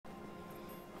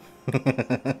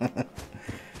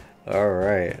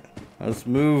Alright. Let's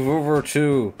move over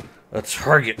to a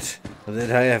target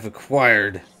that I have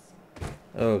acquired.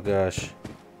 Oh gosh.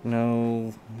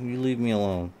 No, you leave me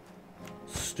alone.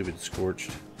 Stupid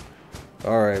Scorched.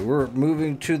 Alright, we're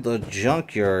moving to the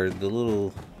junkyard, the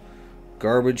little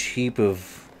garbage heap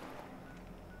of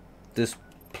this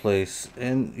place.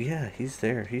 And yeah, he's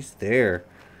there. He's there.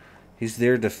 He's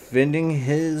there defending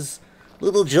his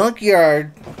little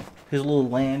junkyard. His little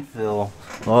landfill.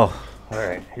 Oh,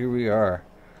 alright, here we are.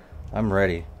 I'm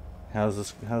ready. How's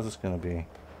this gonna be?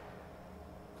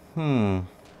 Looks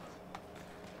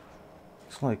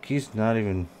like he's not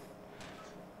even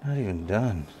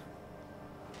done.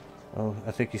 Oh,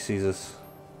 I think he sees us.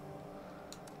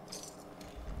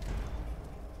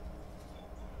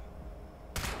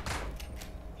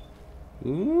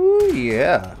 Ooh,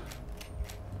 yeah.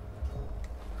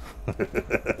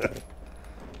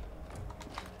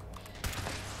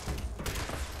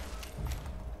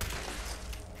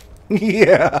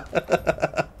 Yeah.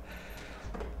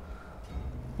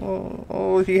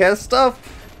 Oh, he has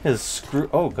stuff. His screw.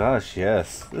 Oh gosh,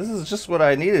 yes. This is just what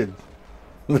I needed.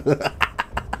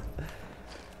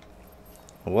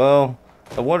 Well,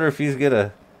 I wonder if he's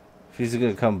gonna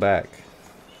come back.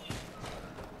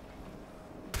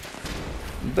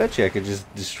 I bet you I could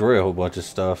just destroy a whole bunch of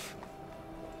stuff.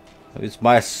 It's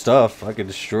my stuff. I could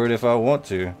destroy it if I want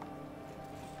to.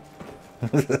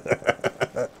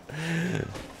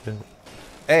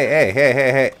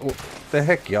 Hey. What the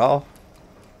heck, y'all?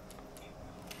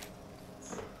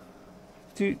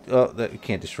 Dude, oh, that, you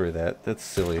can't destroy that. That's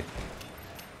silly. You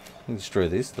can destroy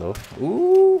these, though.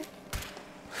 Ooh.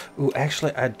 Ooh,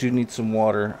 actually, I do need some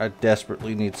water. I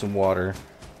desperately need some water.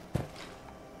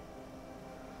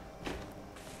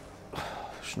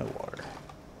 There's no water.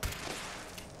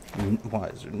 Why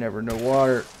is there never no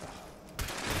water?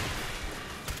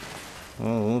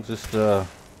 Oh, we'll just,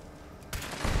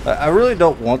 I really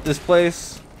don't want this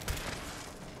place,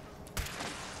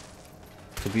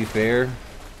 to be fair.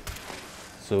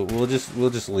 So we'll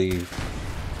just leave.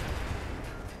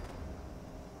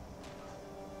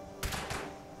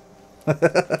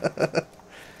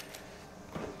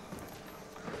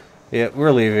 Yeah,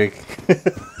 we're leaving.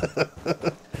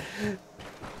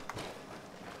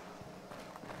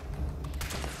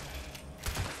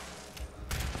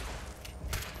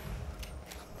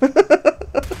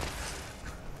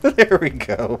 There we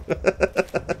go.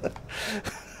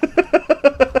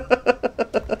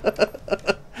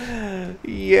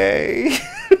 Yay.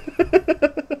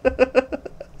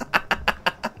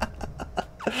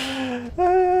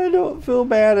 I don't feel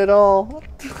bad at all.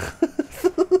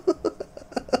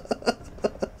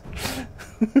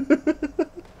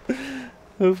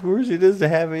 Of course he doesn't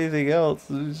have anything else.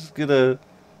 He's just gonna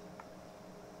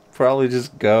probably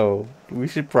just go. We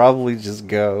should probably just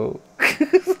go.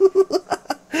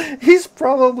 He's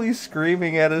probably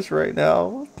screaming at us right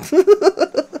now.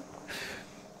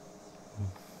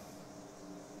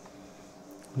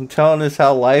 I'm telling us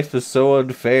how life is so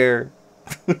unfair.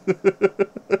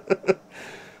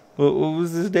 What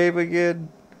was his name again?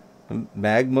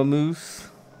 Magma Moose?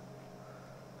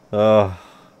 Oh.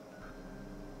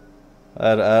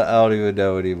 I don't even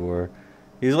know anymore.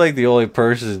 He's like the only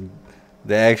person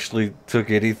that actually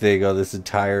took anything on this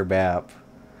entire map.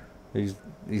 He's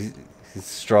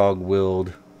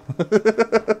strong-willed.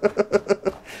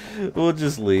 We'll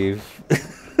just leave.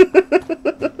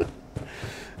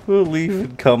 We'll leave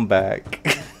and come back.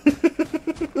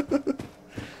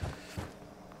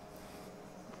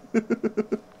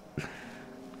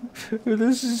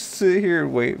 Let's just sit here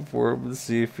and wait for him and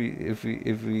see if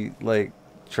he like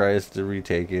tries to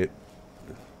retake it.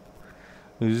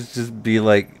 Let's just be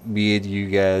like me and you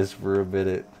guys for a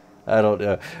minute. I don't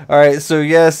know. Alright, so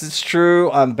yes, it's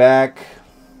true. I'm back.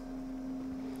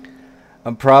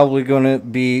 I'm probably going to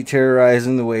be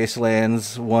terrorizing the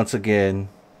wastelands once again.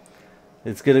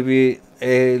 It's going to be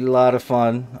a lot of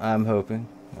fun. I'm hoping.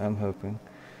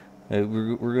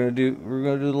 We're going to do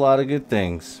a lot of good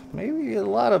things. Maybe a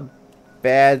lot of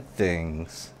bad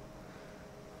things.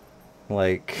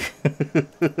 Like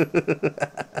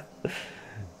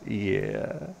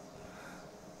yeah.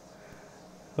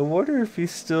 I wonder if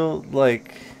he's still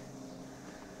like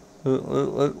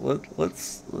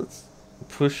let's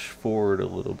push forward a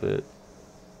little bit.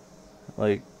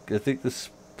 Like I think the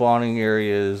spawning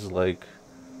area is like,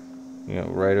 you know,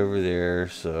 right over there,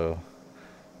 so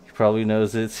he probably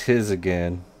knows it's his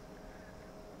again.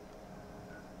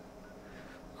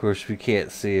 Of course we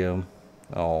can't see him.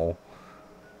 Oh.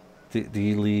 Did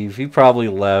he leave? He probably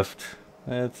left.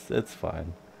 That's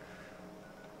fine.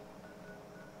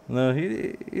 No, he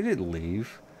didn't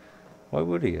leave. Why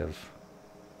would he have?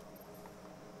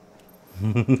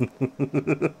 I'm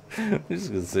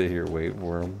just gonna sit here wait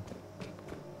for him.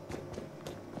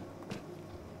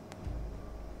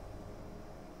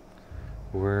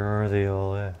 Where are they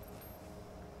all at?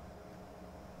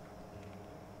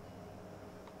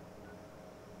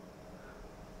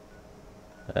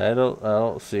 I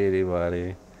don't see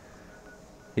anybody.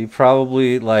 He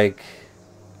probably like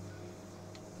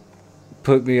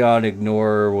put me on ignore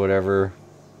or whatever.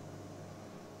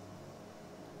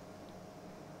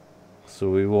 So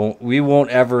we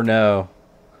won't ever know.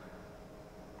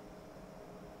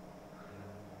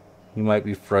 He might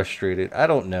be frustrated. I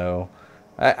don't know.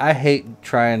 I hate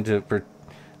trying to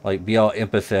like be all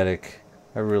empathetic.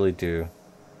 I really do.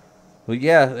 But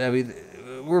yeah, I mean,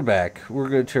 we're back. We're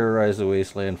gonna terrorize the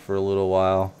wasteland for a little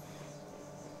while.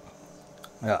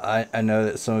 I know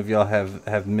that some of y'all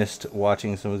have missed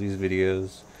watching some of these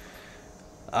videos.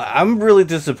 I'm really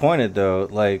disappointed though.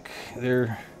 Like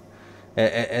they're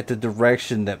at the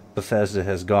direction that Bethesda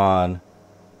has gone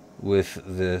with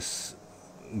this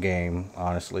game.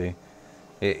 Honestly,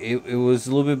 it was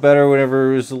a little bit better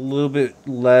whenever it was a little bit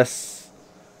less,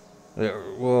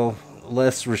 well,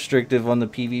 less restrictive on the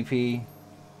PvP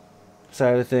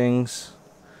side of things.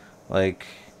 Like,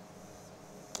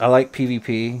 I like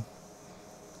PvP,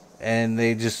 and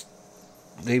they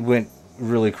went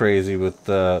really crazy with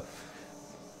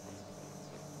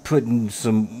putting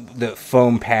the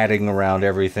foam padding around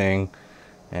everything,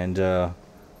 and I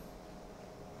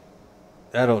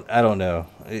don't know.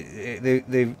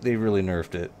 They really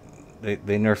nerfed it.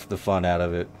 They nerfed the fun out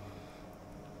of it.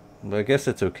 But I guess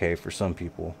it's okay for some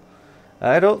people.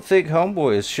 I don't think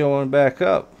Homeboy is showing back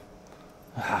up.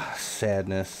 Ah,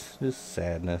 sadness. Just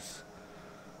sadness.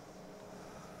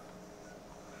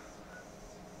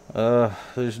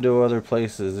 There's no other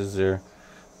places, is there?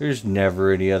 There's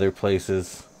never any other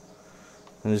places.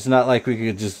 And it's not like we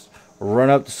could just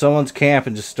run up to someone's camp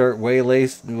and just start lay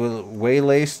waste to it.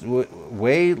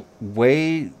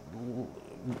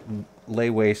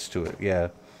 Yeah,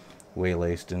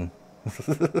 waylaced and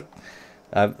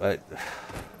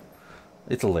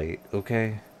it's late.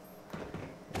 Okay,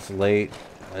 it's late.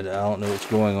 I don't know what's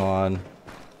going on. I'm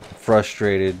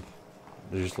frustrated.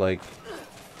 There's like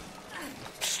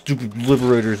stupid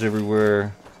liberators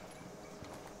everywhere.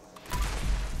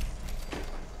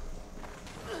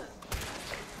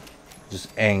 Just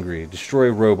angry. Destroy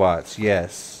robots.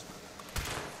 Yes.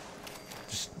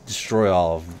 Just destroy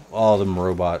all of them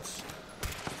robots.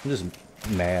 I'm just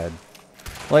mad.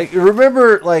 Like,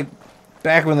 remember, like,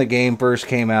 back when the game first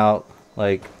came out,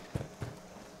 like,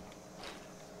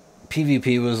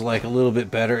 PvP was, like, a little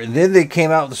bit better. And then they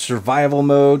came out with survival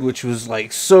mode, which was,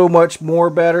 like, so much more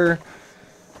better.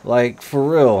 Like,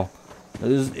 for real.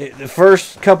 The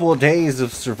first couple of days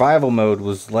of survival mode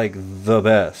was, like, the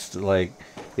best. Like,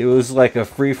 it was like a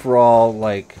free-for-all,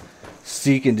 like,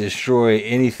 seek and destroy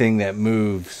anything that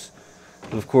moves.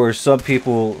 Of course, some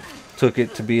people took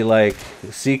it to be like,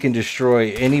 seek and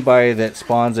destroy anybody that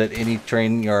spawns at any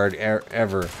training yard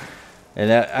ever. And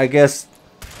that, I guess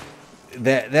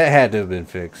that had to have been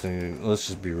fixed. I mean, let's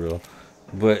just be real.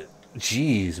 But,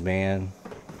 jeez, man.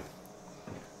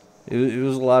 It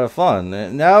was a lot of fun.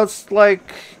 And now it's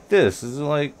like this. It's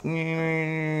like...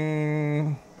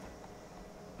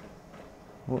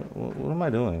 What am I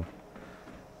doing?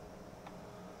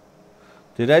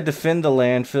 Did I defend the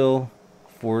landfill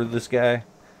for this guy?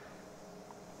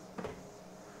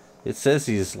 It says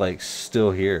he's like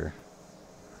still here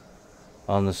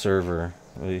on the server.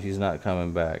 He's not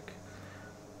coming back.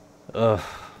 Ugh.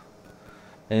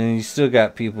 And you still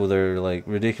got people that are like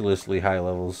ridiculously high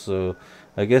levels, so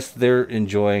I guess they're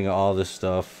enjoying all this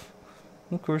stuff.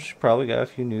 Of course, you probably got a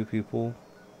few new people,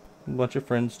 a bunch of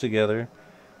friends together.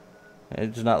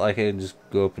 It's not like I can just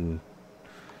go up and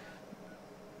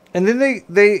then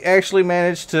they actually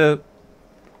managed to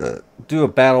do a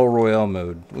battle royale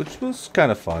mode, which was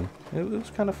kind of fun. It was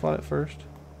kind of fun at first.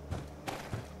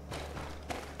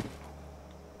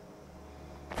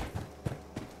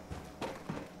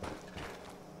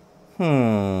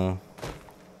 Yeah,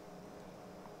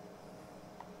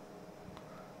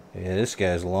 this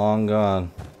guy's long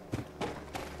gone.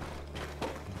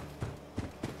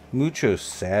 Mucho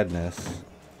sadness.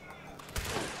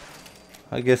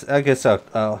 I guess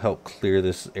I'll help clear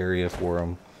this area for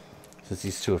him, since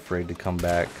he's too afraid to come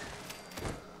back.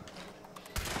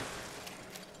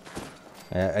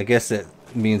 I guess that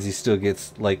means he still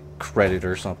gets like credit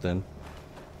or something.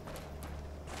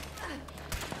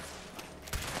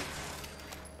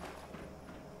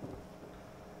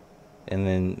 And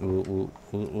then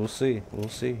we'll see. We'll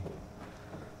see.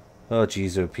 Oh,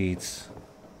 jeez, oh, Pete's.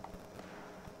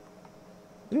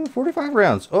 Ooh, 45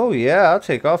 rounds. Oh yeah, I'll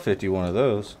take off 51 of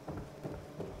those.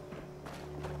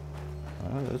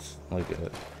 That's like a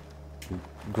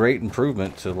great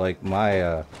improvement to like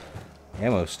my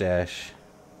ammo stash,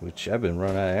 which I've been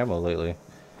running out of ammo lately.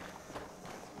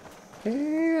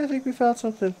 Hey, I think we found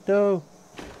something. No.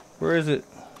 Where is it?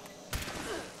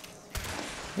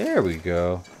 There we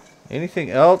go. Anything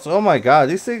else? Oh my god,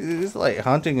 these things is like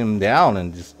hunting him down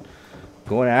and just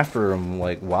going after him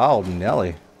like wild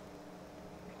Nelly.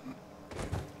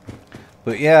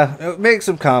 But yeah, make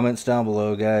some comments down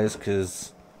below, guys,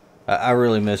 because I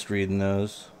really missed reading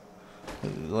those.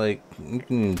 Like, you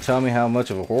can tell me how much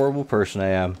of a horrible person I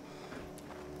am.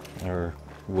 Or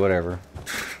whatever.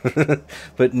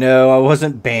 But no, I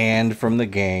wasn't banned from the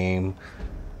game.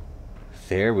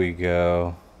 There we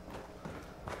go.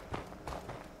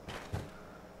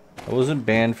 I wasn't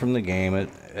banned from the game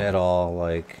at all.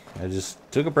 Like, I just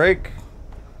took a break.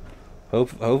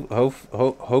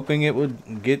 Hoping it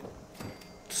would get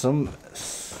some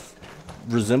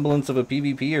resemblance of a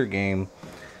PvPer game.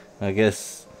 I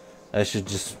guess I should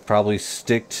just probably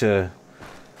stick to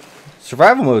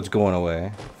survival mode's going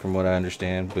away from what I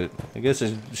understand, but I guess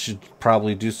I should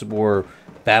probably do some more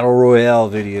battle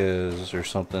royale videos or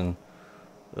something.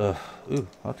 Ooh,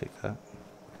 I'll take that.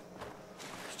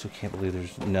 Still can't believe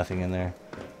there's nothing in there.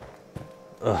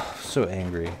 Ugh, so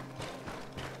angry. I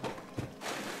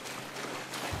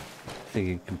think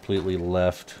he completely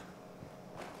left.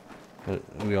 But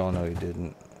we all know he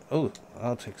didn't. Oh,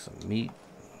 I'll take some meat.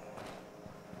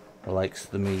 I likes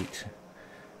the meat.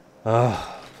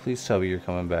 Oh, please tell me you're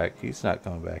coming back. He's not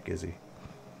coming back, is he?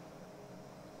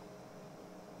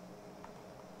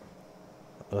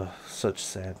 Ugh, such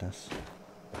sadness.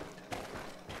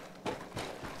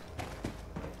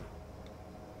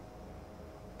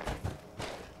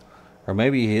 Or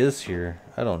maybe he is here.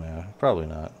 I don't know. Probably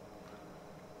not.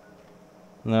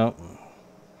 No.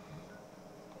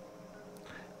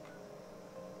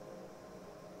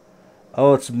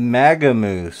 Oh, it's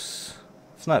Magamoose.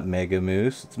 It's not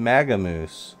Megamoose. It's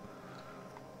Magamoose.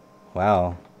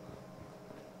 Wow.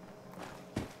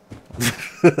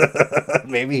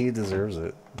 Maybe he deserves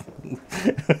it.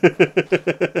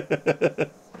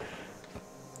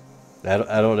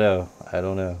 I don't know. I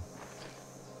don't know.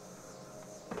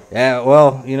 Yeah,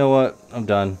 well, you know what? I'm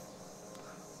done.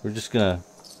 We're just gonna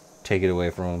take it away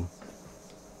from him.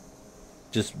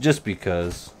 Just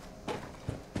because.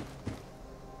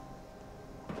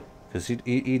 Because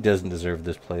he doesn't deserve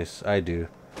this place. I do.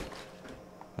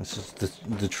 That's just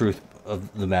the truth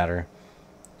of the matter.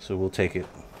 So we'll take it.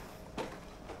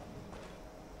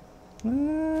 I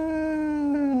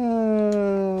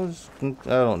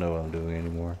don't know what I'm doing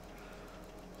anymore.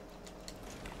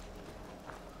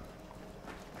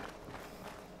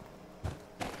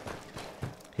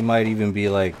 He might even be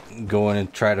like going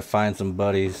and try to find some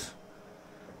buddies.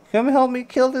 Come help me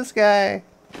kill this guy.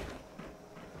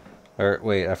 Or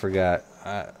wait, I forgot.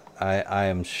 I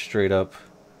am straight up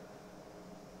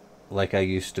like I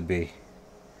used to be.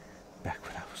 Back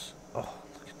when I was. Oh,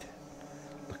 look at that!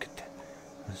 Look at that!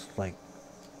 It's like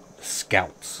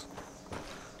scouts.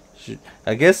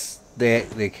 I guess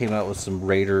they came out with some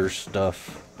Raider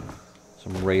stuff,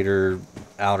 some Raider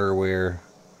outerwear.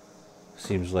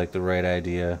 Seems like the right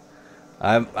idea.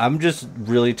 I'm just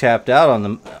really tapped out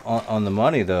on the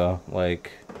money though.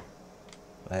 Like.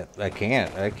 I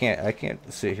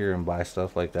can't sit here and buy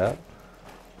stuff like that.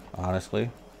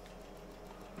 Honestly.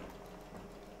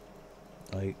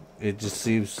 Like, it just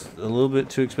seems a little bit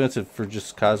too expensive for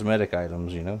just cosmetic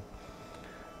items, you know?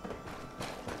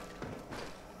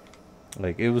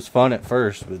 Like, it was fun at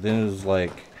first, but then it was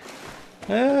like,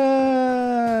 no.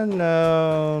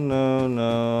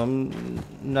 I'm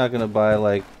not gonna buy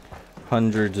like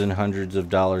hundreds and hundreds of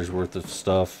dollars worth of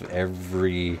stuff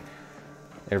every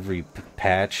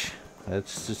patch.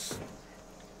 That's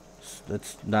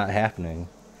not happening.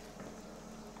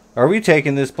 Are we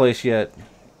taking this place yet?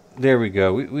 There we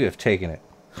go. We have taken it.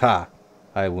 Ha!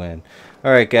 I win.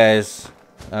 Alright, guys.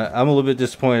 I'm a little bit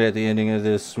disappointed at the ending of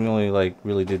this. We only like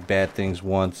really did bad things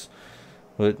once.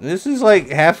 But this is like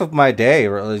half of my day.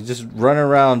 Like, just running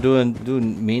around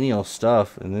doing menial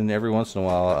stuff, and then every once in a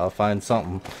while I'll find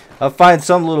something. I'll find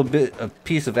some little bit a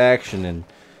piece of action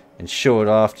and show it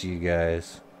off to you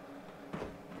guys.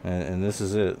 And this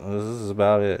is it. This is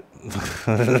about it.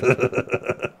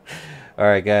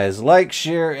 Alright, guys. Like,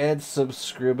 share, and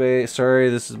subscribe. Sorry,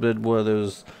 this has been one of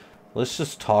those let's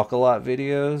just talk a lot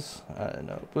videos. I don't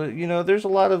know. But, you know, there's a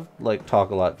lot of, like, talk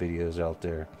a lot videos out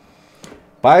there.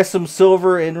 Buy some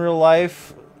silver in real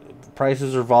life.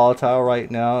 Prices are volatile right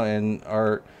now, and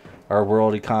our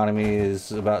world economy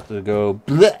is about to go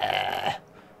blah.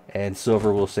 and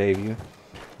silver will save you.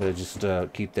 But just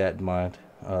keep that in mind.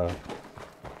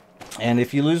 And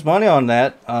if you lose money on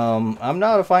that, I'm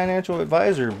not a financial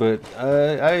advisor, but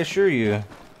I assure you,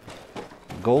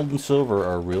 gold and silver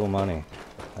are real money.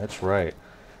 That's right.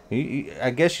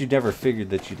 I guess you never figured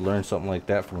that you'd learn something like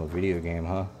that from a video game,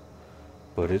 huh?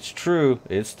 But it's true.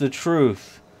 It's the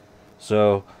truth.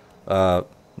 So,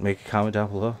 make a comment down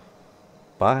below.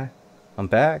 Bye. I'm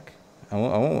back. I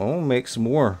want to make some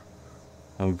more.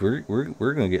 I mean,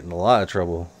 we're gonna get in a lot of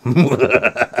trouble.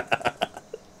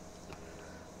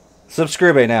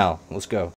 Subscribe now. Let's go.